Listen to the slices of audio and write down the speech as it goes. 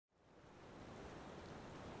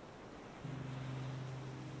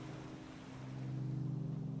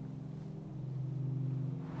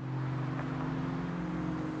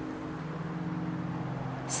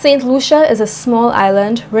Saint Lucia is a small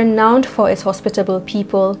island renowned for its hospitable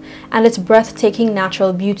people and its breathtaking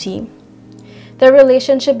natural beauty. The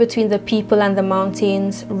relationship between the people and the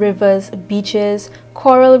mountains, rivers, beaches,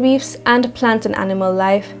 coral reefs, and plant and animal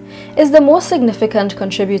life is the most significant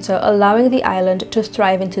contributor allowing the island to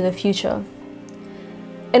thrive into the future.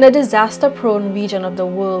 In a disaster-prone region of the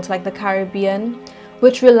world like the Caribbean,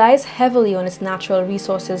 which relies heavily on its natural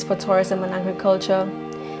resources for tourism and agriculture,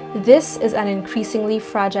 this is an increasingly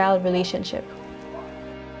fragile relationship.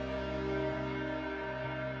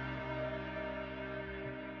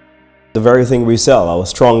 The very thing we sell, our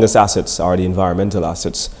strongest assets, are the environmental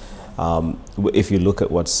assets. If you look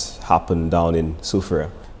at what's happened down in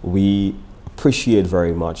Soufriere, we appreciate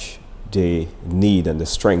very much the need and the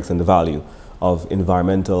strength and the value of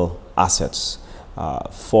environmental assets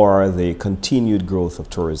for the continued growth of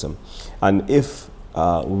tourism. And if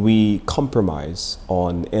we compromise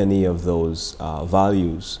on any of those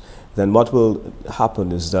values, then what will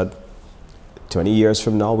happen is that 20 years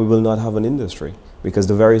from now we will not have an industry, because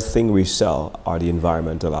the very thing we sell are the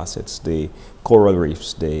environmental assets, the coral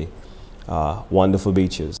reefs, the wonderful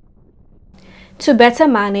beaches. To better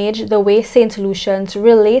manage the way Saint Lucians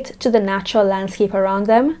relate to the natural landscape around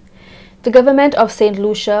them, the government of Saint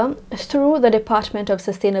Lucia, through the Department of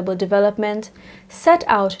Sustainable Development, set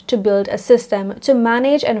out to build a system to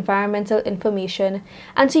manage environmental information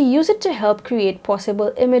and to use it to help create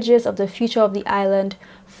possible images of the future of the island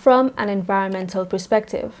from an environmental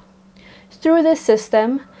perspective. Through this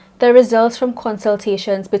system, the results from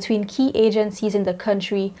consultations between key agencies in the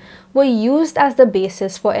country were used as the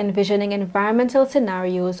basis for envisioning environmental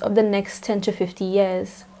scenarios of the next 10 to 50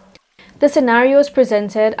 years. The scenarios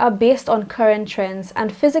presented are based on current trends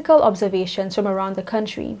and physical observations from around the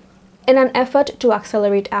country, in an effort to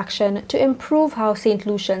accelerate action to improve how Saint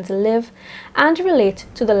Lucians live and relate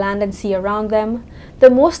to the land and sea around them.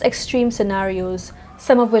 The most extreme scenarios,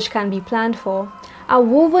 some of which can be planned for, are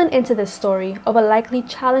woven into the story of a likely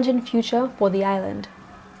challenging future for the island.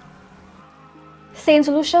 Saint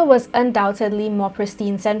Lucia was undoubtedly more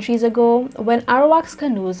pristine centuries ago, when Arawak's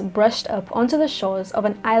canoes brushed up onto the shores of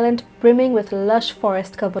an island brimming with lush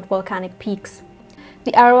forest-covered volcanic peaks.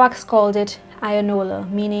 The Arawaks called it Ionola,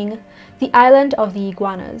 meaning the island of the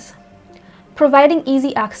iguanas. Providing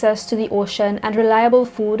easy access to the ocean and reliable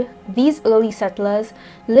food, these early settlers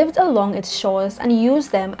lived along its shores and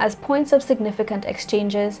used them as points of significant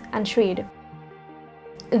exchanges and trade.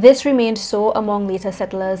 This remained so among later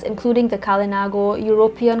settlers, including the Kalinago,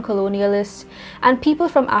 European colonialists, and people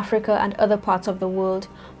from Africa and other parts of the world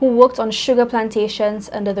who worked on sugar plantations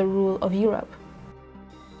under the rule of Europe.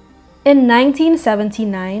 In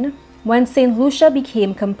 1979, when Saint Lucia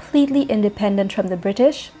became completely independent from the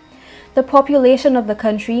British, the population of the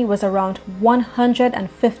country was around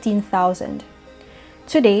 115,000.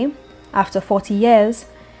 Today, after 40 years,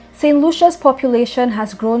 Saint Lucia's population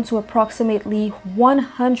has grown to approximately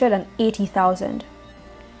 180,000.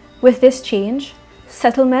 With this change,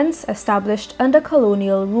 settlements established under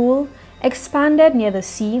colonial rule expanded near the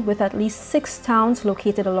sea, with at least 6 towns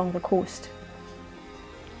located along the coast.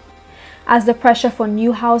 As the pressure for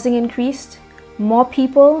new housing increased, more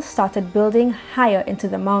people started building higher into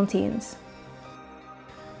the mountains.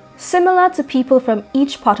 Similar to people from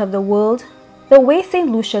each part of the world, the way Saint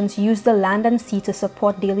Lucians use the land and sea to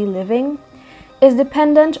support daily living is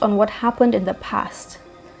dependent on what happened in the past,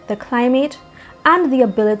 the climate, and the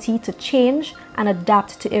ability to change and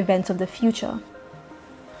adapt to events of the future.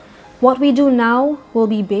 What we do now will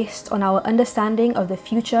be based on our understanding of the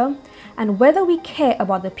future and whether we care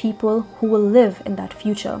about the people who will live in that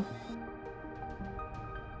future.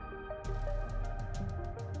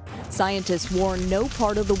 Scientists warn no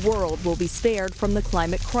part of the world will be spared from the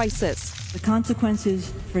climate crisis. The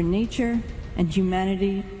consequences for nature and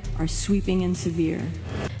humanity are sweeping and severe.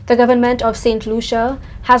 The government of Saint Lucia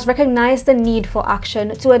has recognized the need for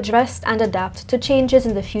action to address and adapt to changes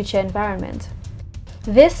in the future environment.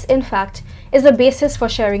 This, in fact, is the basis for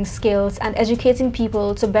sharing skills and educating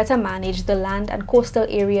people to better manage the land and coastal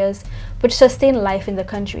areas which sustain life in the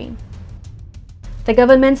country. The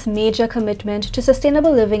government's major commitment to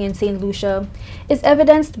sustainable living in Saint Lucia is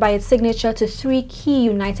evidenced by its signature to 3 key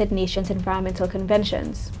United Nations environmental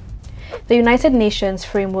conventions: the United Nations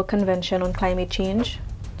Framework Convention on Climate Change,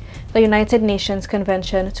 the United Nations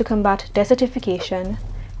Convention to Combat Desertification,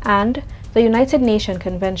 and the United Nations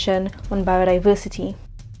Convention on Biodiversity.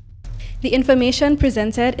 The information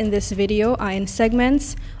presented in this video are in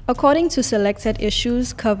segments according to selected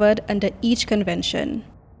issues covered under each convention.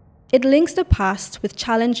 It links the past with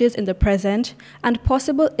challenges in the present and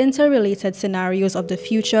possible interrelated scenarios of the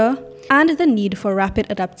future, and the need for rapid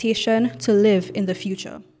adaptation to live in the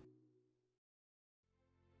future.